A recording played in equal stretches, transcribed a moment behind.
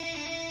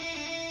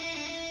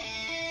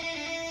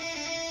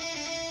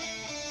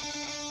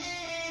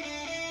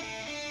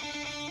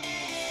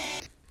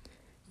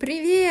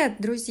Привет,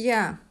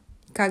 друзья!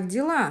 Как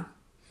дела?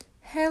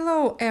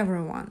 Hello,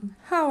 everyone.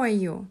 How are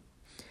you?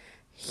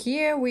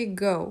 Here we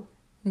go.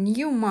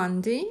 New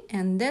Monday,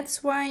 and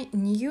that's why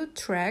new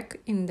track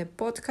in the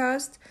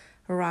podcast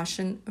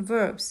Russian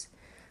verbs.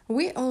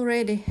 We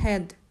already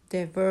had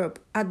the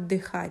verb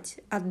отдыхать,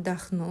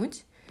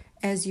 отдохнуть.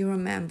 As you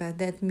remember,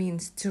 that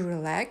means to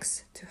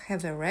relax, to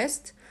have a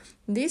rest.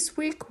 This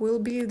week will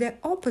be the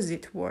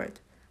opposite word.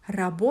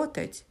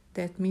 Работать,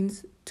 that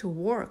means to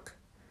work.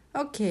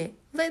 Okay,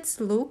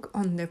 let's look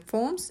on the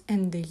forms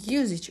and the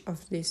usage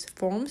of these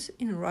forms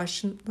in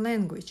Russian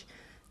language.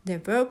 The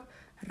verb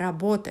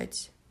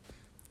работать.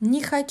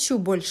 Не хочу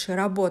больше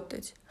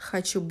работать,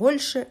 хочу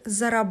больше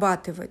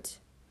зарабатывать.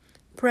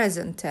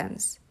 Present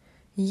tense.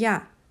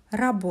 Я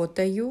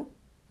работаю,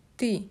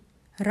 ты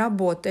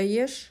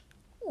работаешь,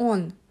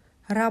 он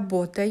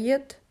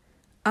работает,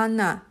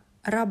 она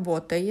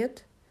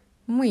работает,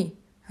 мы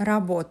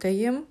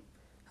работаем,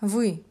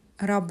 вы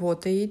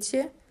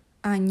работаете,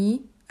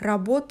 они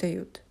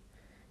работают.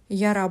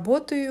 Я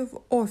работаю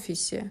в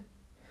офисе.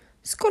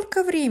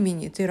 Сколько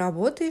времени ты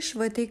работаешь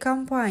в этой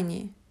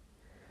компании?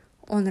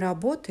 Он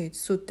работает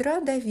с утра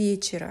до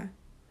вечера.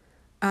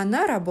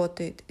 Она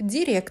работает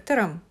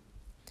директором.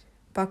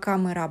 Пока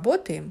мы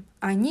работаем,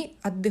 они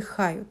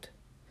отдыхают.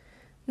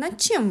 Над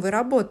чем вы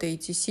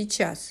работаете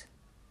сейчас?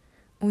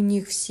 У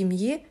них в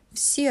семье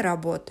все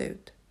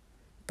работают.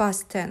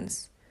 Past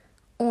tense.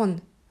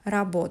 Он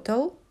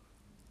работал,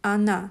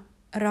 она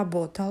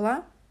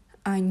работала,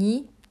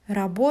 они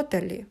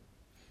работали.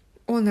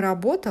 Он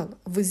работал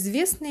в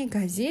известной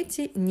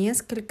газете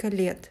несколько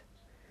лет.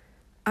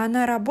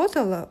 Она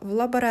работала в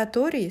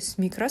лаборатории с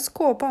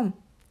микроскопом.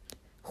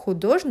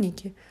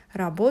 Художники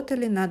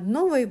работали над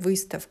новой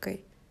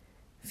выставкой.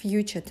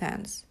 Future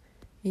tense.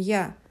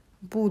 Я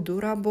буду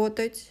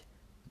работать,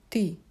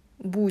 ты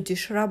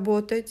будешь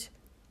работать,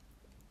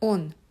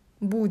 он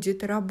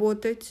будет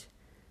работать,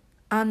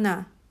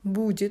 она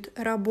будет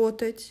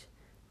работать,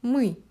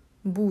 мы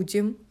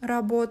будем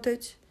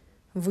работать,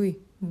 вы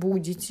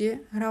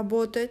будете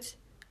работать,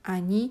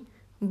 они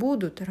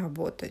будут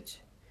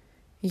работать.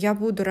 Я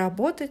буду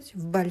работать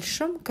в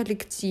большом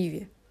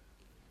коллективе.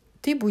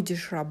 Ты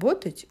будешь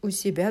работать у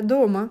себя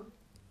дома.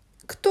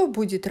 Кто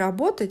будет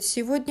работать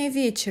сегодня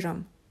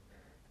вечером?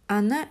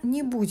 Она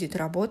не будет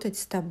работать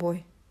с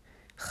тобой.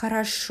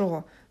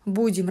 Хорошо,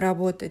 будем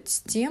работать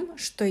с тем,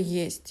 что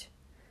есть.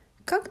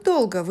 Как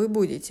долго вы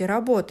будете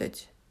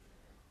работать?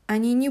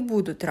 Они не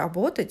будут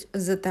работать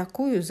за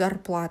такую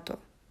зарплату.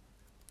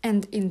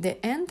 And in the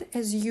end,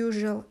 as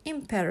usual,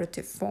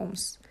 imperative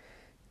forms.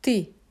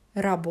 Ты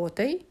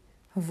работай,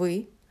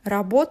 вы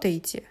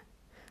работаете.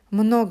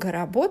 Много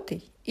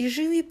работай и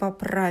живи по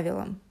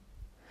правилам.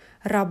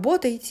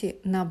 Работайте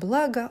на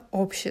благо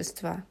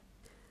общества.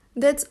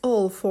 That's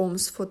all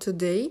forms for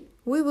today.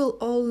 We will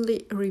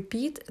only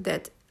repeat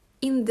that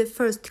in the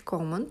first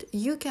comment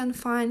you can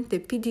find the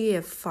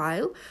PDF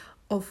file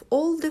of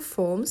all the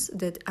forms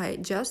that I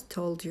just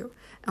told you,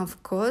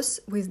 of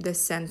course with the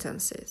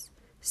sentences.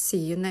 See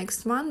you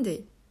next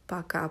Monday.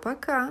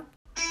 Пока-пока.